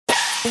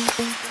Hello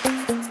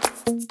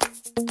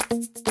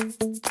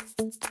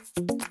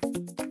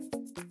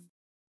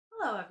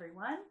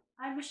everyone,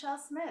 I'm Michelle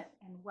Smith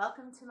and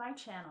welcome to my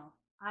channel.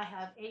 I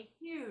have a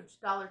huge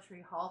Dollar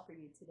Tree haul for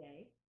you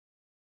today.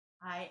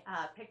 I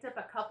picked up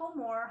a couple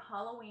more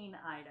Halloween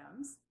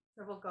items,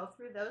 so we'll go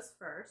through those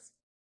first.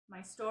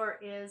 My store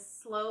is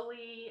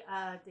slowly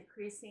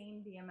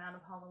decreasing the amount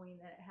of Halloween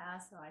that it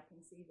has, so I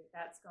can see that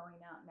that's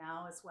going out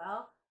now as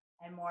well,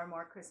 and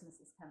more Christmas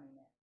is coming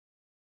in.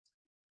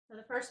 So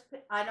the first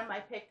item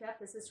I picked up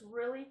is this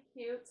really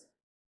cute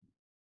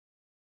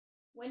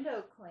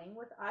window cling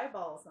with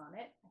eyeballs on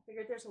it. I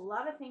figured there's a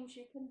lot of things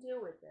you can do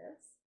with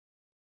this.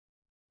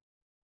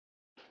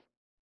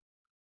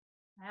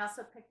 I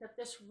also picked up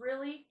this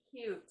really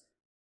cute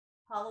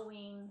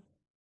Halloween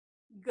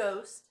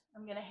ghost.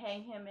 I'm going to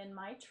hang him in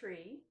my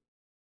tree.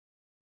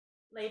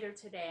 Later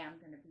today, I'm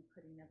going to be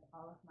putting up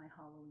all of my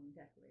Halloween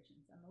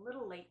decorations. I'm a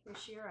little late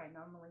this year. I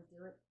normally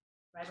do it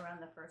right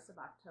around the 1st of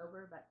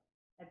October, but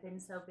I've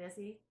been so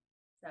busy.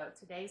 So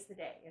today's the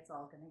day. It's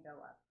all going to go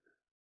up.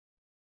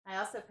 I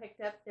also picked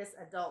up this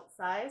adult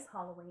size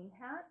Halloween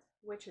hat,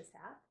 witch's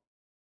hat.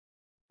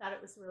 Thought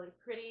it was really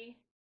pretty.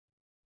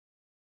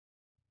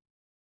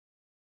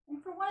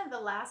 And for one of the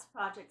last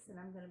projects that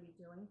I'm going to be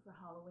doing for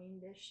Halloween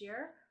this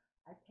year,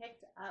 I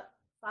picked up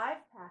 5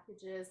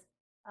 packages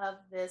of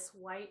this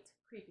white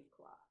creepy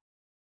cloth.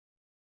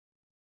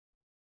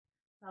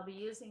 I'll be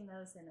using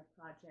those in a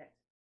project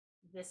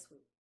this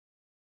week.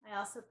 I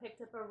also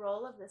picked up a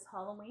roll of this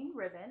Halloween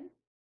ribbon.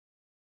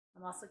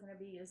 I'm also going to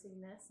be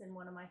using this in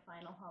one of my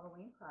final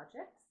Halloween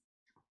projects.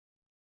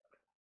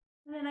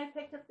 And then I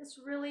picked up this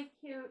really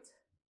cute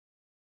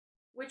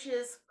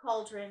witch's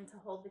cauldron to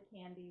hold the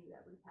candy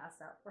that we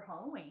pass out for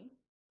Halloween.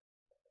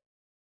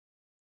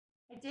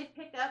 I did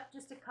pick up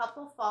just a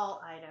couple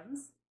fall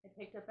items. I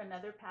picked up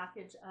another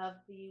package of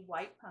the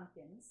white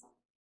pumpkins.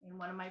 In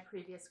one of my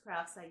previous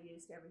crafts, I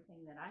used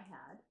everything that I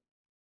had.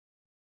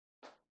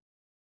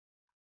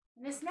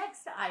 And this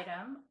next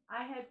item,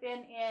 I had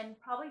been in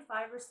probably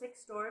 5 or 6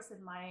 stores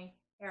in my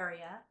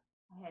area.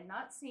 I had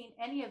not seen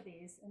any of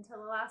these until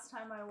the last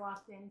time I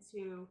walked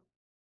into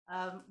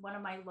one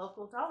of my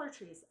local Dollar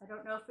Trees. I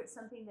don't know if it's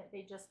something that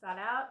they just got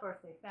out or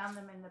if they found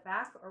them in the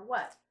back or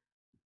what.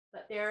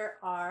 But there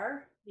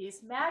are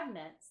these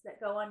magnets that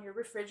go on your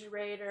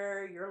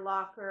refrigerator, your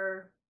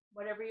locker,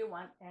 whatever you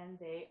want, and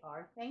they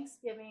are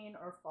Thanksgiving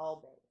or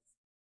fall based.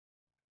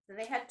 So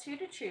they had 2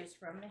 to choose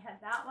from. They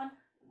had that one,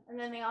 and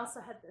then they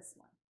also had this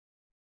one.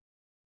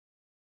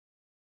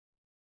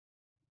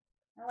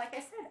 Now, like I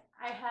said,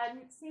 I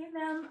hadn't seen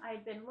them.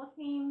 I'd been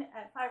looking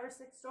at 5 or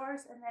 6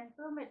 stores, and then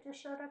boom, it just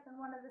showed up in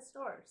one of the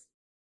stores.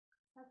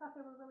 I thought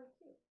they were really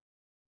cute.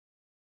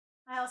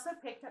 I also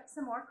picked up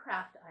some more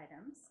craft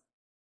items.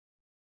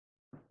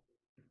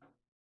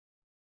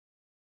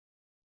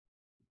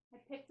 I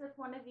picked up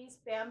one of these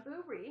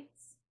bamboo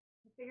wreaths.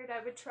 I figured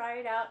I would try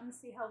it out and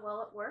see how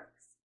well it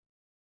works.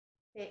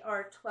 They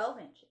are 12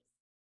 inches.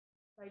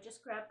 So I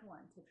just grabbed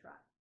one to try.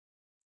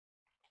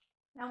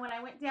 Now, when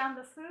I went down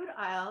the food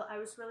aisle, I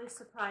was really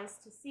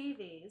surprised to see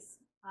these.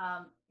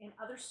 In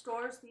other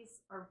stores,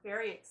 these are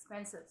very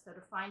expensive. So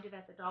to find it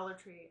at the Dollar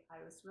Tree,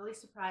 I was really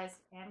surprised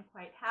and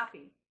quite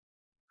happy.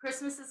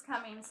 Christmas is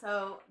coming,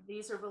 so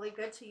these are really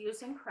good to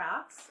use in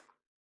crafts.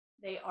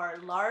 They are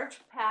a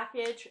large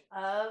package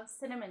of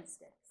cinnamon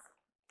sticks.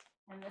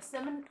 And the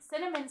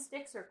cinnamon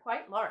sticks are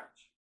quite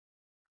large.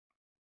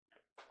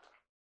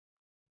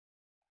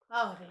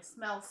 Oh, they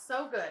smell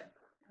so good.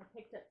 I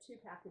picked up 2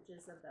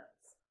 packages of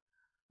those.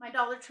 My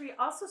Dollar Tree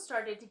also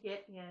started to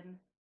get in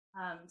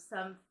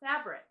some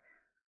fabric.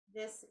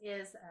 This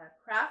is a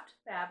craft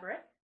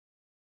fabric.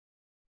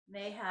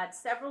 They had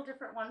several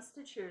different ones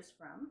to choose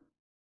from.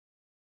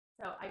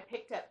 So I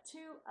picked up 2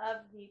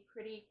 of the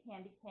pretty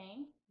candy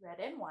cane, red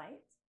and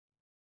white.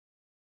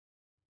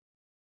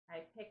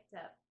 I picked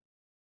up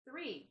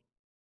 3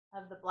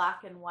 of the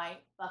black and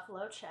white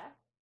buffalo check.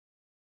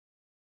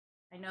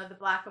 I know the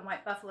black and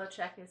white buffalo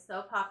check is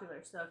so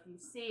popular, so if you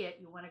see it,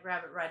 you want to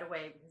grab it right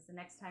away because the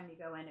next time you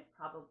go in, it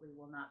probably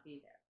will not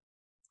be there.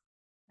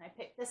 And I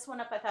picked this one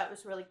up. I thought it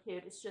was really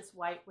cute. It's just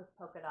white with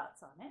polka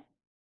dots on it.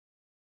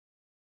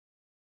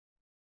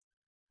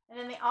 And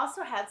then they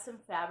also had some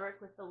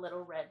fabric with the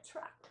little red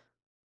truck.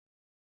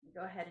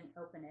 Go ahead and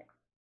open it.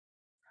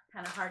 It's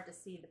kind of hard to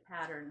see the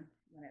pattern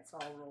when it's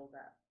all rolled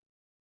up.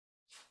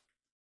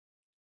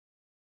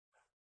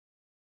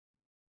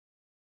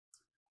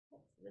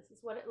 This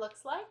is what it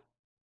looks like.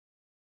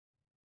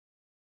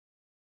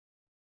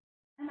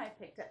 And I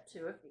picked up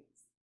 2 of these.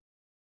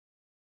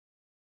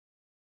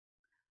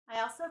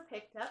 I also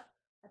picked up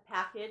a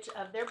package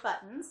of their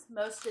buttons.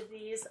 Most of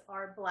these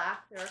are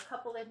black. There are a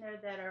couple in there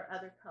that are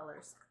other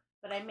colors,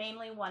 but I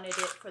mainly wanted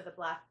it for the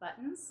black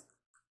buttons.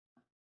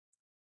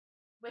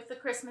 With the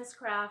Christmas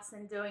crafts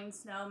and doing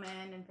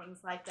snowmen and things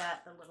like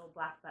that, the little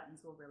black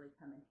buttons will really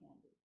come in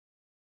handy.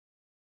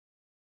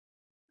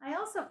 I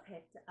also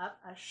picked up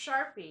a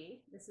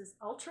Sharpie. This is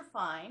ultra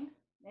fine.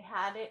 They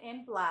had it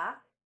in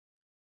black.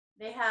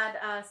 They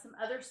had some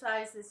other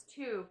sizes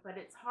too, but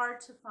it's hard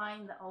to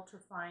find the ultra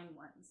fine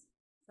ones.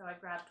 So I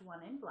grabbed one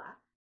in black.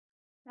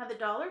 Now the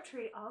Dollar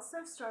Tree also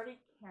started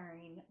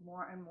carrying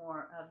more and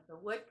more of the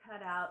wood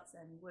cutouts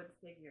and wood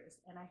figures.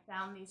 And I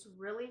found these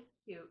really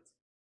cute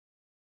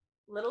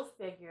little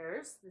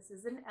figures. This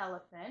is an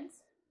elephant.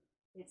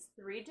 It's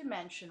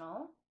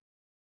 3-dimensional.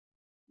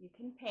 You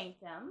can paint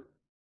them.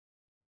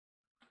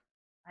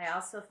 I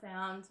also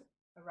found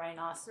a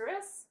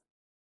rhinoceros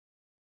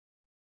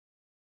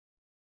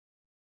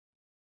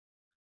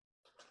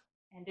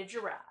and a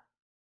giraffe.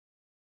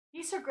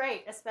 These are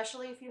great,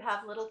 especially if you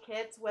have little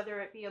kids, whether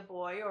it be a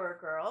boy or a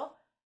girl,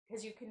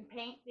 because you can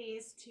paint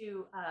these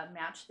to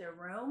match their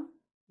room.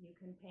 You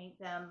can paint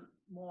them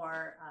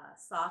more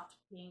soft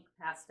pink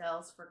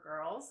pastels for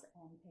girls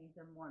and paint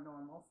them more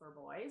normal for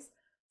boys.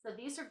 So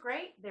these are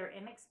great. They're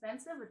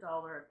inexpensive,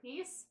 $1 a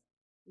piece.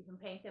 You can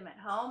paint them at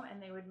home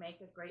and they would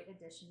make a great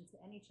addition to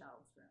any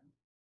child's room.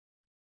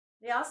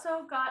 They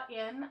also got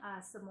in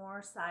some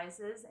more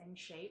sizes and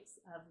shapes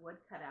of wood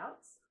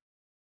cutouts.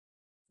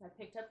 So I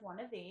picked up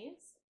one of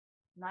these.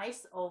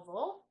 Nice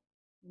oval.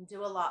 You can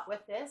do a lot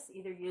with this.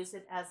 Either use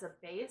it as a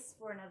base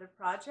for another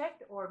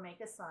project or make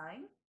a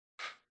sign.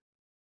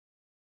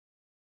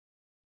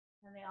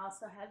 And they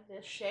also had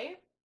this shape,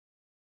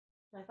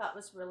 which I thought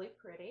was really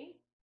pretty.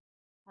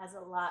 Has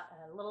a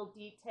little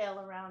detail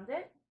around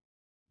it.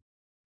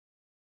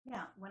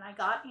 Now, when I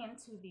got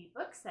into the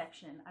book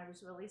section, I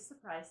was really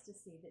surprised to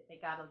see that they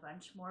got a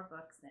bunch more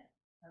books in.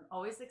 I'm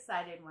always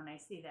excited when I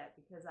see that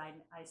because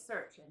I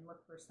search and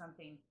look for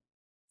something,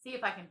 see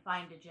if I can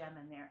find a gem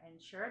in there. And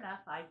sure enough,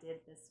 I did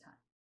this time.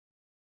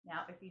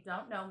 Now, if you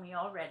don't know me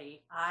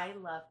already, I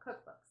love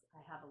cookbooks.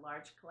 I have a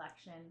large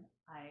collection.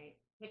 I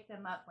pick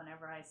them up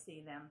whenever I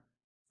see them.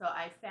 So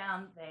I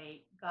found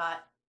they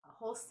got a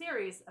whole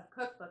series of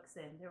cookbooks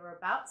in. There were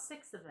about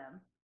 6 of them.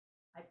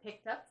 I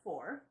picked up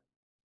 4.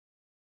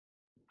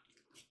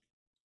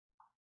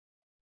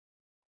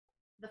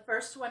 The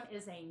first one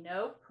is a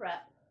no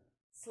prep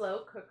slow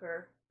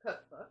cooker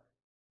cookbook.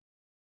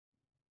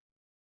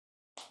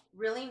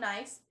 Really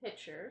nice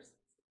pictures.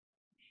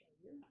 I'll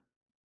show you.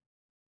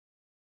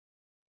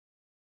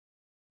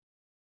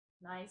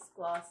 Nice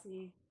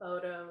glossy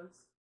photos.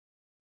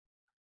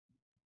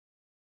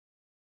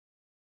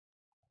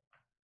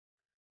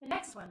 The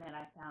next one that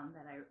I found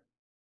that I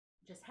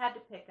just had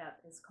to pick up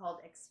is called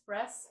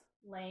Express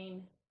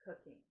Lane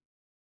Cooking.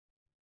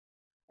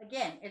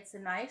 Again, it's a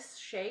nice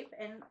shape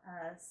and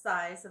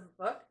size of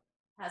a book.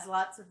 Has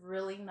lots of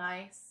really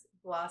nice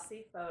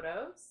glossy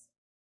photos.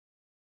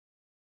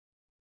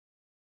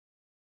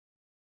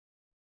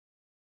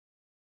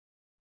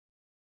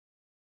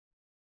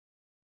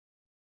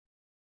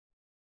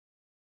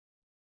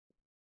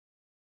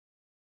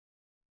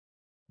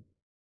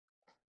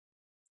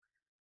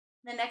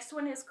 The next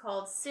one is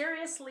called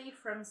Seriously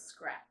from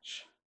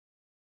Scratch.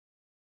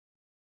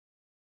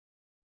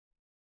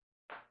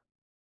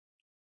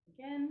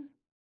 Again,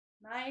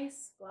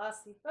 nice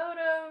glossy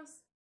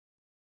photos,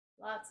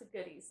 lots of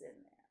goodies in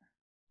there.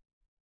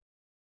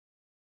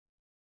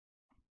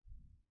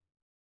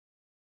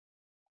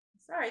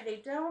 Sorry,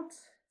 they don't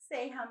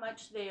say how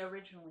much they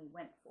originally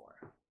went for.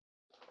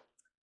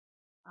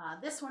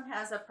 This one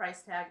has a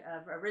price tag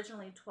of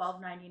originally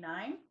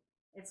 $12.99.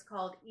 It's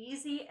called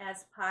Easy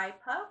as Pie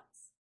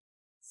Puffs,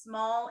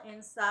 small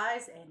in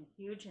size and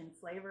huge in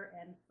flavor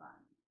and fun.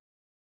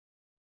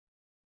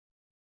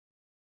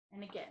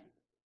 And again,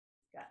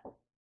 it's got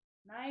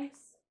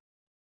nice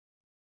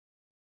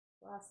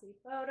glossy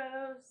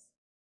photos.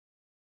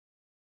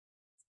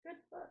 It's a good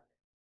book.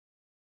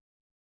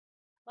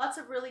 Lots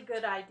of really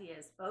good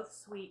ideas, both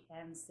sweet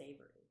and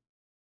savory.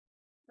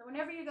 So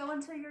whenever you go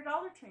into your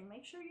Dollar Tree,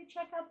 make sure you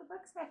check out the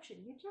book section.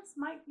 You just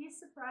might be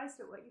surprised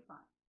at what you find.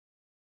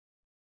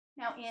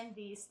 Now in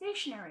the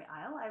stationery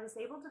aisle, I was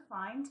able to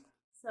find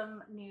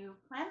some new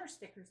planner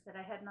stickers that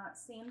I had not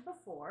seen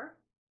before.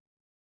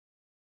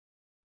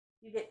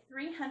 You get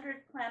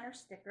 300 planner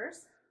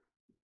stickers.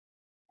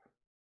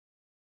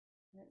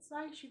 And it's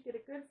nice, you get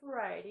a good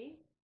variety.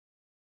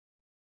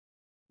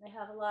 They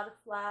have a lot of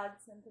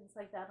flags and things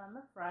like that on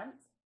the front.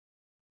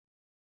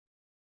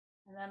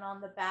 And then on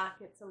the back,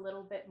 it's a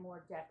little bit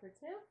more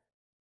decorative.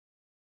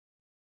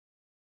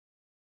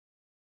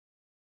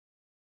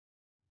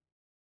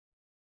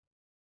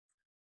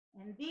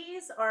 And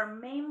these are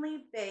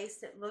mainly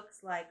based, it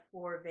looks like,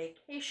 for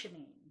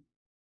vacationing.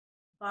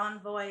 Bon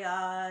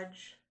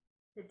voyage,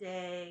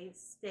 today,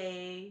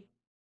 stay,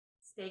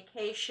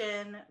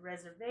 staycation,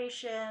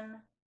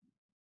 reservation.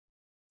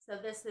 So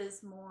this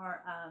is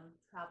more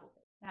travel.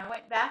 Now I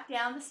went back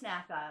down the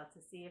snack aisle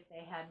to see if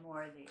they had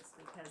more of these,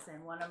 because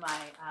in one of my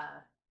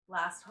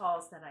last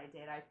hauls that I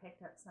did, I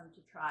picked up some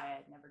to try.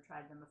 I'd never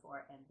tried them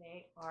before, and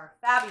they are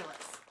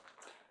fabulous.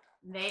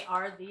 They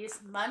are these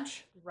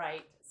Munch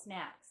Right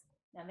snacks.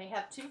 Now they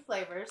have 2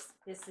 flavors.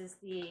 This is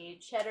the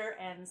cheddar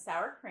and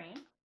sour cream.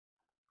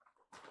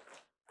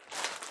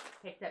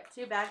 Picked up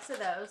 2 bags of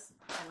those,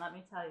 and let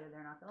me tell you,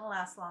 they're not going to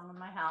last long in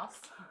my house.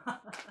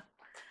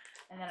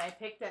 And then I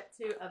picked up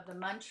 2 of the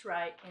Munch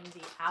Right in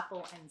the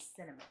apple and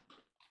cinnamon.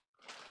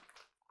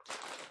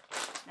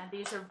 Now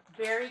these are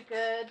very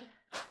good.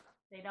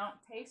 They don't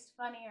taste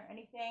funny or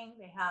anything.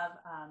 They have,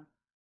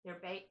 they're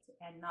baked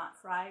and not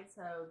fried,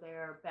 so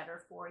they're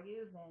better for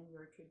you than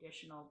your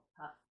traditional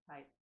puff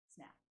type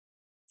snack.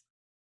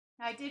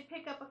 Now I did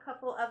pick up a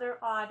couple other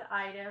odd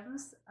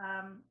items.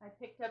 I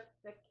picked up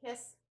the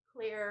Kiss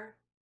Clear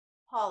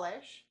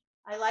Polish.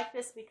 I like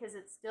this because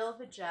it's still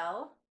the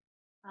gel.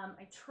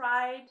 I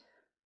tried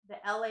the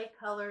LA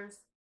Colors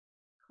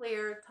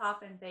Clear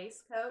Top and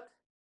Base Coat,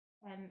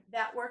 and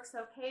that works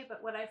okay,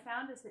 but what I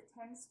found is it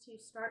tends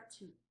to start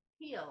to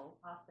peel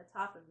off the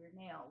top of your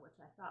nail, which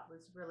I thought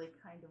was really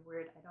kind of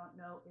weird. I don't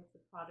know if the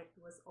product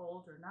was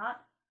old or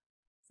not,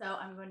 so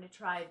I'm going to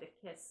try the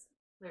Kiss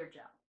Clear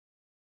Gel.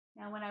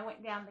 Now when I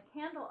went down the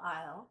candle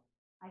aisle,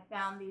 I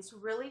found these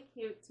really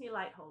cute tea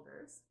light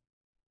holders.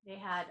 They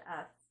had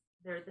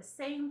they're the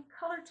same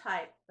color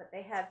type, but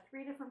they had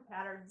 3 different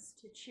patterns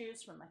to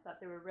choose from. I thought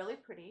they were really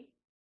pretty.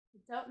 I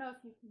don't know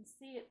if you can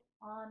see it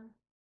on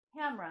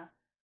camera,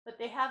 but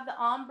they have the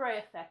ombre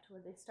effect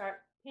where they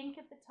start pink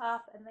at the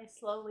top and they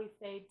slowly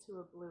fade to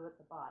a blue at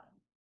the bottom.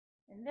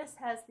 And this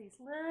has these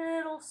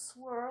little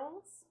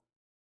swirls.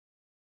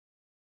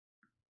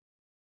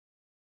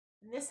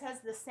 And this has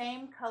the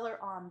same color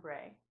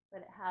ombre,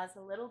 but it has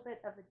a little bit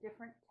of a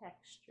different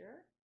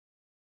texture.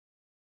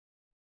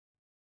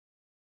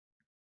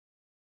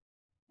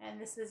 And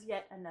this is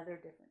yet another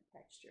different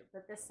texture,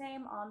 but the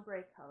same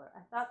ombre color. I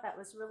thought that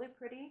was really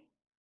pretty.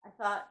 I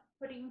thought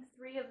putting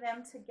 3 of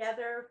them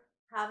together,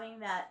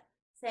 having that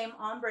same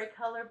ombre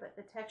color, but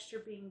the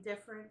texture being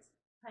different,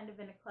 kind of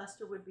in a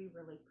cluster, would be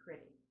really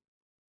pretty.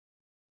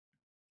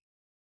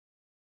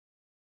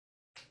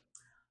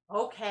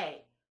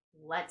 Okay,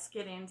 let's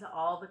get into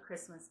all the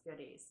Christmas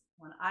goodies.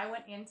 When I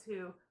went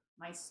into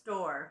my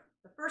store,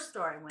 the first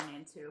store I went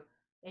into,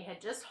 they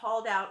had just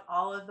hauled out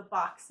all of the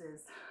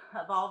boxes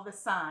of all the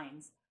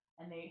signs,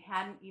 and they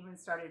hadn't even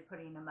started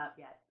putting them up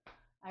yet.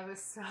 I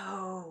was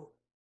so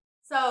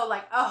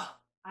like, oh,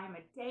 I'm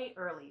a day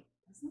early.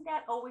 Doesn't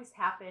that always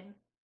happen?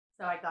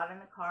 So I got in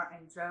the car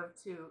and drove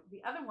to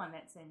the other one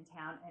that's in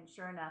town, and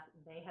sure enough,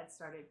 they had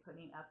started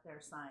putting up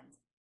their signs.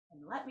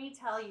 And let me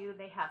tell you,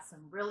 they have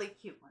some really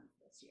cute ones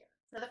this year.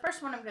 So the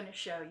first one I'm going to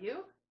show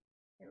you,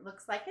 it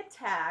looks like a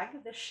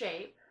tag, the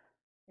shape.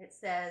 It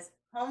says,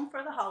 "Home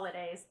for the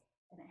Holidays,"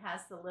 and it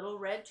has the little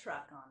red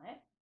truck on it.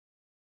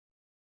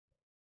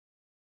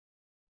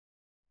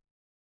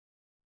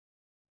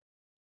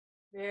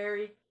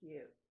 Very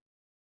cute.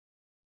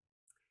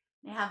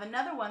 I have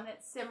another one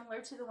that's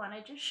similar to the one I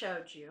just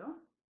showed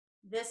you.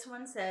 This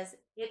one says,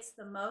 "It's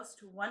the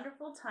most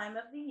wonderful time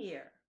of the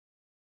year."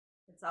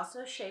 It's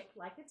also shaped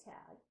like a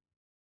tag.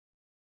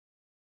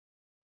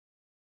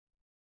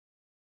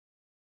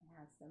 It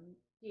has some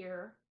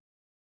deer.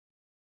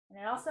 And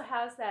it also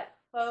has that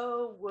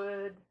faux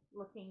wood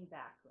looking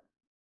background.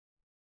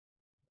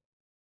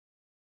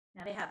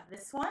 Now they have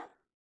this one.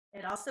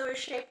 It also is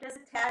shaped as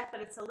a tag,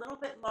 but it's a little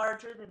bit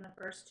larger than the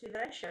first 2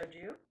 that I showed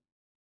you.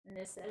 And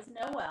this says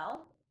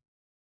Noel.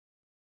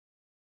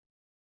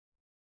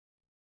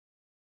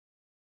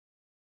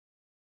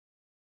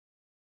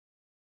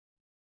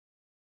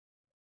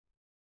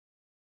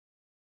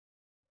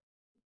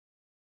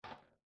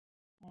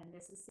 And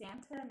this is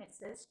Santa, and it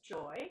says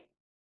Joy.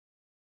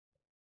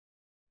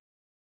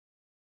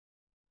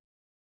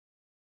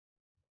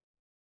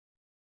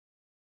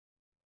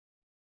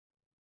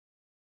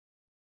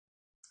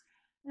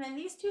 And then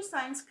these 2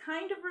 signs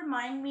kind of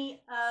remind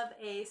me of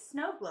a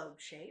snow globe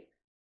shape.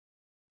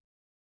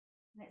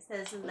 And it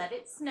says, "Let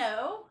it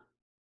snow."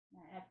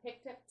 And I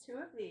picked up 2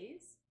 of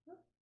these. Oop,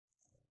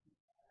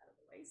 out of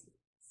the way so you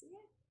can see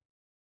it.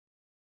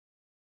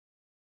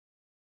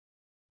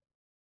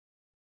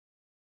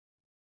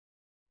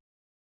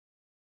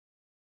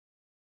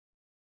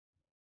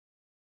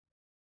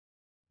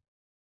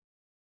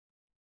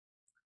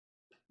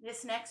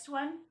 This next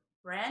one,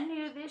 brand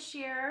new this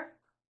year.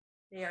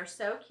 They are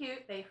so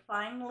cute. They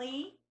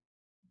finally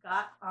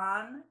got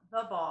on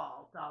the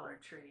ball, Dollar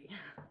Tree.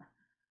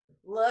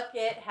 Look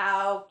at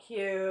how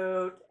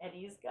cute. And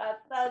he's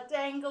got the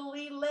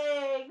dangly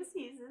legs.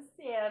 He's a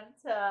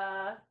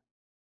Santa.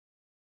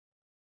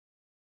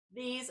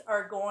 These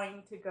are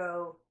going to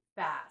go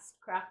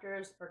fast.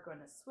 Crafters are going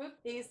to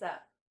swoop these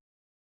up.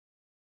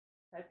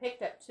 I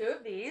picked up 2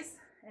 of these,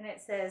 and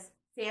it says,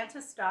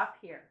 "Santa, stop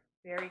here."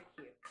 Very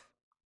cute.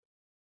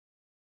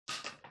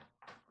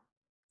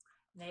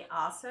 They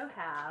also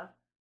have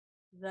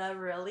the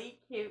really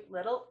cute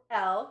little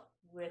elf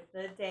with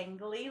the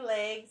dangly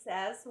legs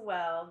as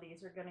well.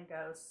 These are going to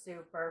go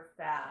super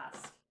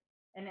fast.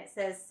 And it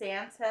says,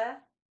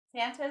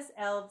 Santa's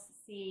elves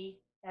see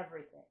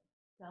everything.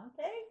 Don't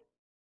they?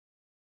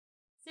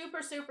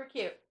 Super, super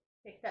cute.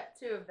 Picked up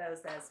 2 of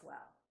those as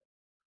well.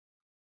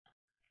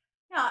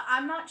 Now,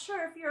 I'm not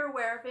sure if you're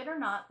aware of it or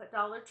not, but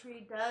Dollar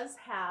Tree does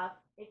have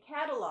a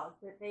catalog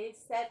that they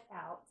set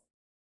out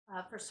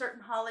for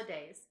certain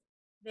holidays.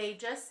 They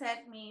just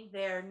sent me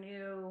their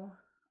new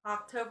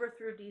October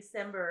through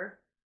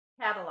December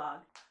catalog.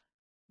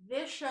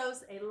 This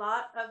shows a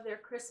lot of their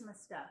Christmas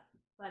stuff,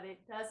 but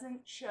it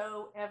doesn't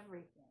show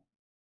everything.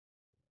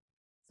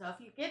 So if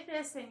you get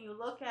this and you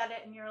look at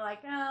it and you're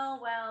like, oh,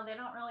 well, they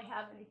don't really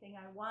have anything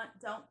I want,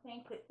 don't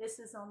think that this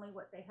is only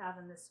what they have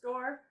in the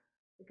store,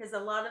 because a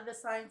lot of the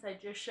signs I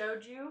just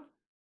showed you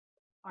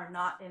are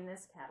not in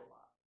this catalog.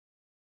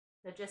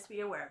 So just be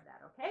aware of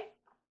that, okay?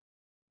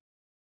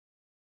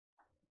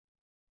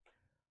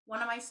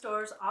 One of my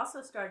stores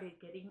also started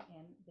getting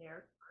in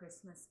their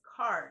Christmas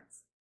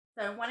cards.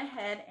 So I went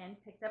ahead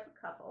and picked up a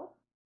couple.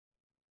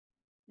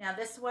 Now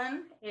this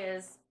one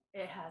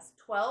it has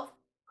 12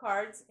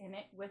 cards in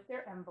it with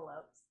their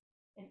envelopes.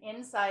 And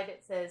inside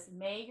it says,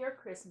 "May your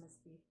Christmas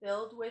be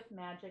filled with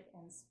magic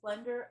and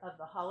splendor of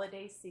the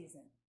holiday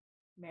season.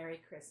 Merry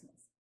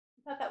Christmas."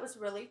 I thought that was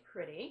really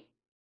pretty.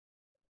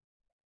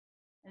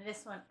 And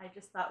this one I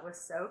just thought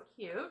was so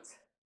cute. It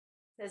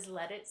says,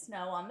 "Let it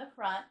snow" on the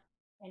front.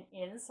 And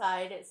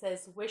inside it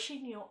says,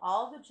 "Wishing you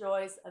all the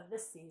joys of the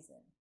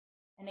season."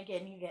 And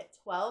again, you get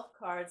 12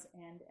 cards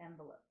and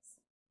envelopes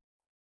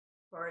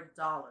for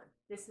 $1.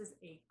 This is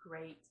a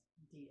great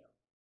deal.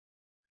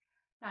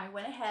 Now I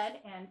went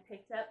ahead and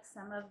picked up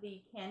some of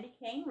the candy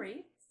cane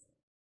wreaths.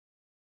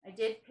 I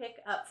did pick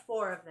up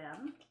 4 of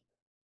them.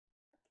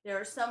 There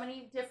are so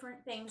many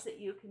different things that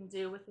you can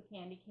do with the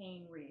candy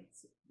cane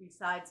wreaths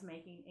besides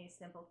making a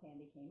simple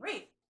candy cane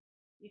wreath.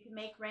 You can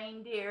make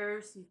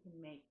reindeers, you can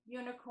make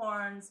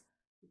unicorns,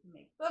 you can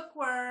make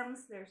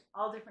bookworms. There's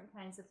all different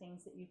kinds of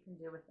things that you can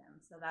do with them.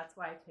 So that's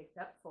why I picked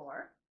up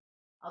 4.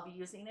 I'll be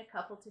using a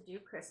couple to do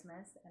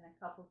Christmas and a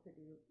couple to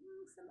do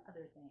some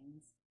other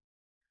things.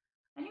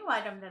 A new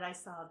item that I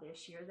saw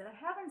this year that I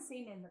haven't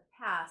seen in the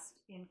past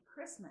in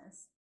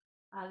Christmas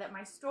that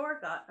my store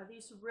got are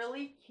these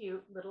really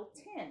cute little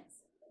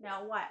tins.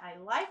 Now why I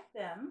like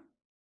them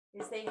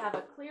is they have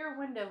a clear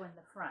window in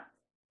the front.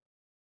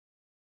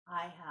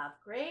 I have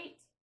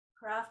great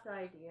craft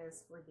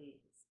ideas for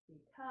these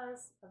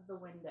because of the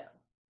window.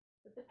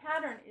 But the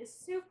pattern is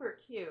super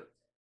cute.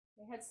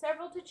 They had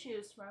several to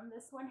choose from.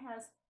 This one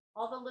has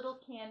all the little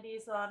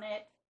candies on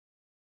it.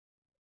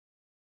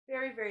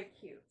 Very, very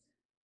cute.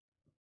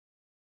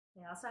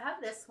 They also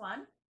have this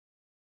one.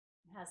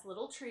 It has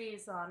little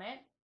trees on it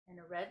and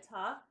a red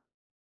top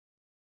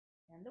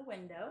and the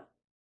window.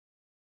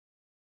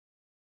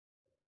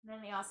 And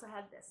then they also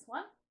had this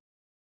one.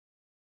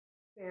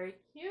 Very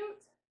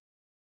cute.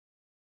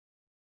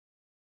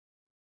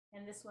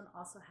 And this one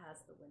also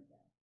has the window.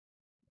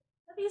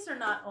 Now, these are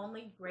not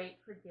only great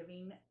for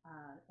giving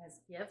as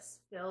gifts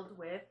filled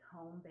with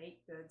home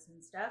baked goods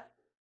and stuff,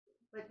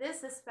 but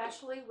this,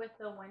 especially with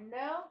the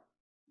window,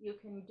 you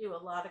can do a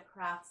lot of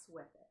crafts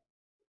with it.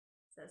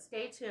 So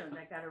stay tuned.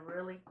 I got a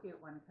really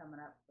cute one coming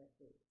up with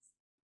these.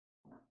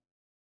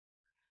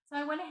 So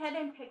I went ahead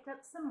and picked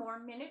up some more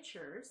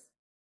miniatures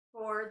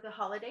for the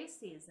holiday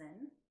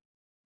season.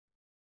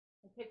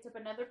 I picked up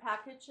another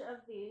package of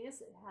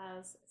these. It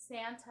has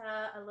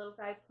Santa, a little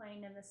guy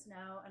playing in the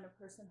snow, and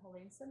a person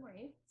holding some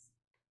wreaths.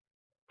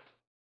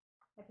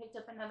 I picked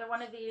up another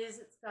one of these.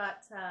 It's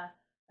got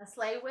a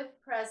sleigh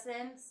with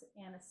presents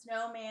and a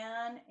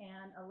snowman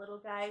and a little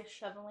guy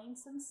shoveling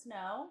some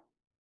snow.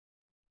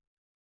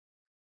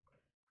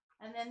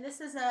 And then this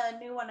is a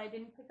new one I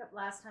didn't pick up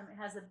last time.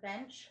 It has a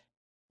bench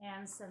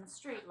and some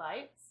street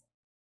lights.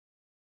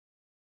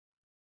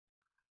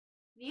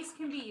 These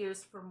can be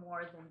used for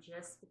more than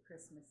just the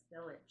Christmas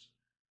village.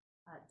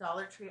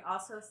 Dollar Tree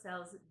also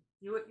sells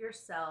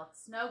do-it-yourself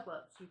snow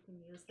globes. You can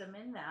use them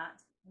in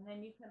that. And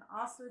then you can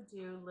also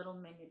do little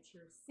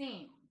miniature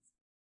scenes.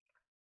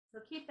 So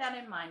keep that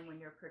in mind when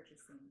you're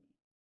purchasing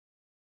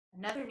these.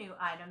 Another new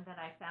item that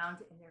I found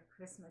in their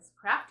Christmas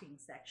crafting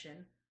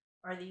section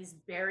are these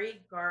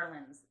berry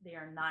garlands. They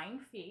are 9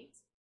 feet.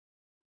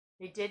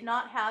 They did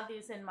not have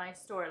these in my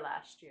store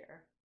last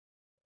year.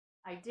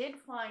 I did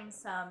find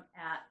some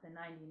at the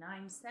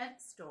 99-cent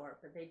store,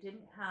 but they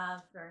didn't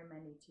have very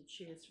many to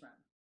choose from.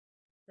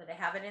 So they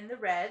have it in the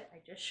red I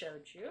just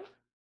showed you.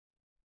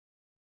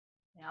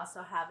 They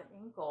also have it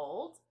in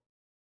gold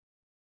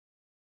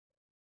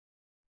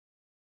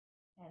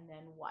and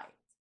then white.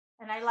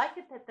 And I like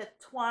it that the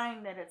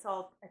twine that it's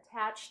all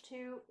attached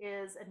to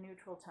is a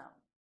neutral tone.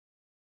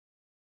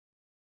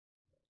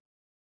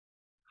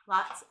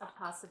 Lots of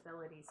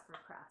possibilities for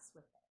crafts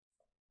with it.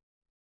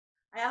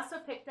 I also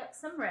picked up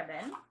some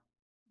ribbon.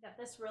 Got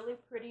this really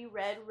pretty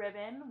red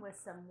ribbon with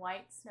some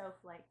white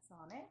snowflakes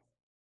on it.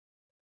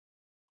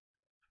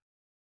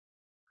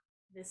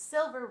 This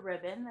silver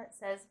ribbon that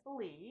says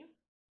 "Believe"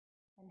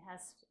 and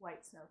has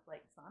white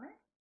snowflakes on it.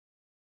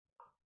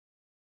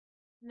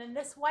 And then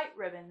this white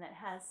ribbon that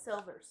has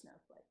silver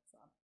snowflakes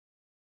on it.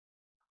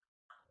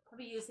 I'll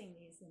be using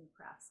these in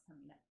crafts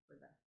coming up for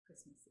the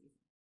Christmas season.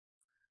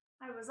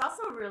 I was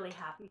also really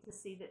happy to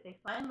see that they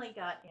finally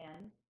got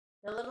in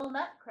the little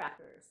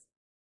nutcrackers.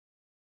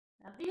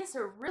 Now these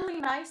are really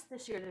nice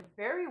this year. They're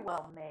very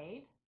well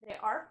made. They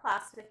are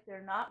plastic,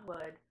 they're not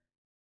wood,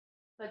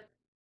 but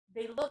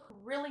they look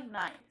really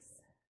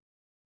nice.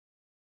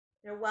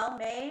 They're well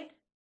made.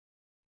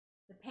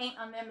 The paint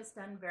on them is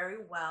done very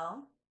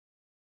well.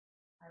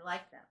 I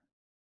like them.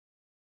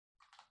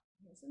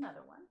 Here's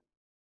another one.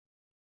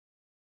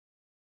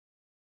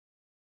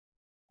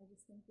 I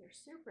just think they're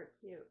super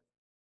cute.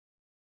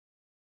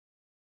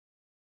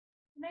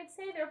 And I'd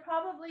say they're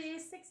probably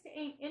 6 to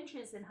 8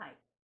 inches in height.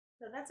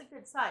 So that's a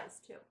good size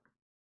too.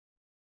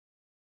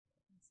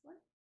 This one.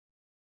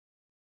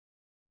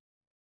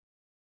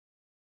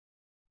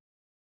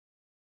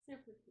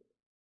 Super cute.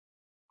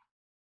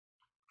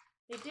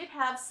 They did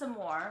have some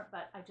more,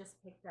 but I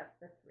just picked up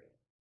the 3.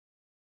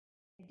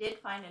 I did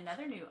find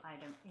another new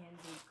item in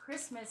the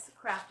Christmas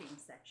crafting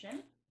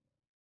section.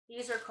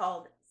 These are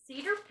called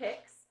cedar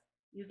picks.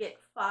 You get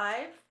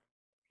 5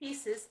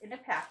 pieces in a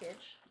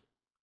package,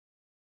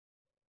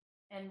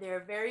 and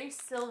they're very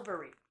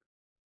silvery.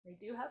 They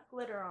do have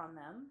glitter on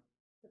them,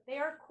 but they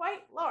are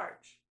quite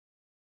large.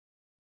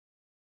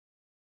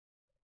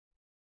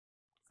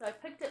 So I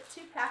picked up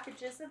 2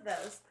 packages of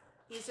those.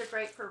 These are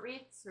great for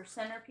wreaths or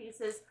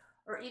centerpieces,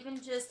 or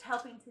even just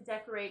helping to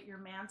decorate your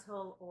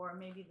mantle or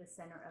maybe the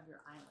center of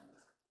your island.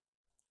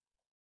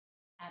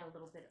 Add a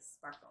little bit of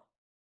sparkle.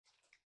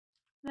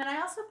 And then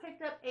I also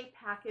picked up a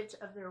package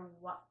of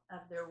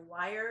their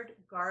wired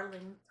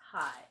garland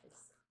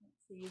ties.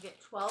 So you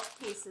get 12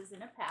 pieces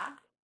in a pack.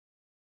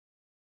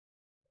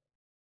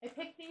 I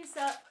picked these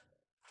up.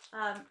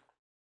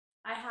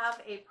 I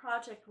have a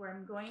project where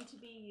I'm going to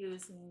be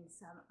using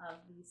some of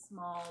the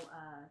small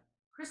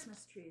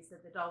Christmas trees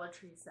that the Dollar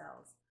Tree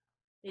sells.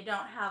 They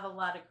don't have a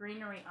lot of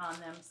greenery on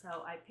them,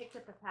 so I picked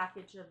up a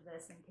package of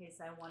this in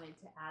case I wanted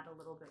to add a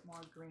little bit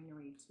more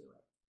greenery to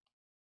it.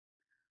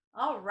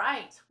 All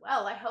right,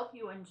 well, I hope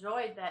you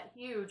enjoyed that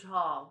huge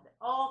haul.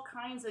 All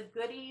kinds of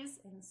goodies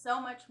and so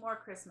much more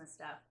Christmas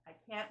stuff. I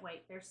can't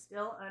wait. They're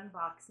still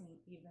unboxing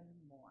even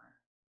more.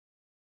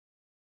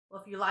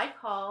 Well, if you like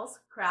hauls,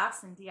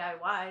 crafts, and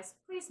DIYs,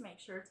 please make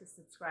sure to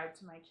subscribe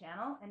to my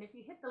channel. And if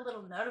you hit the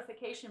little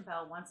notification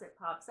bell once it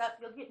pops up,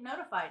 you'll get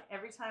notified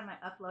every time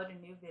I upload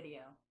a new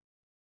video.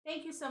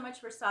 Thank you so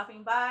much for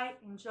stopping by.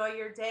 Enjoy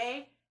your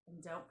day.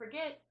 And don't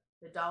forget,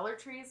 the Dollar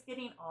Tree is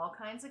getting all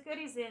kinds of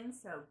goodies in,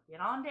 so get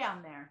on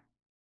down there.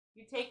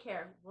 You take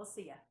care. We'll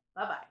see ya.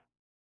 Bye-bye.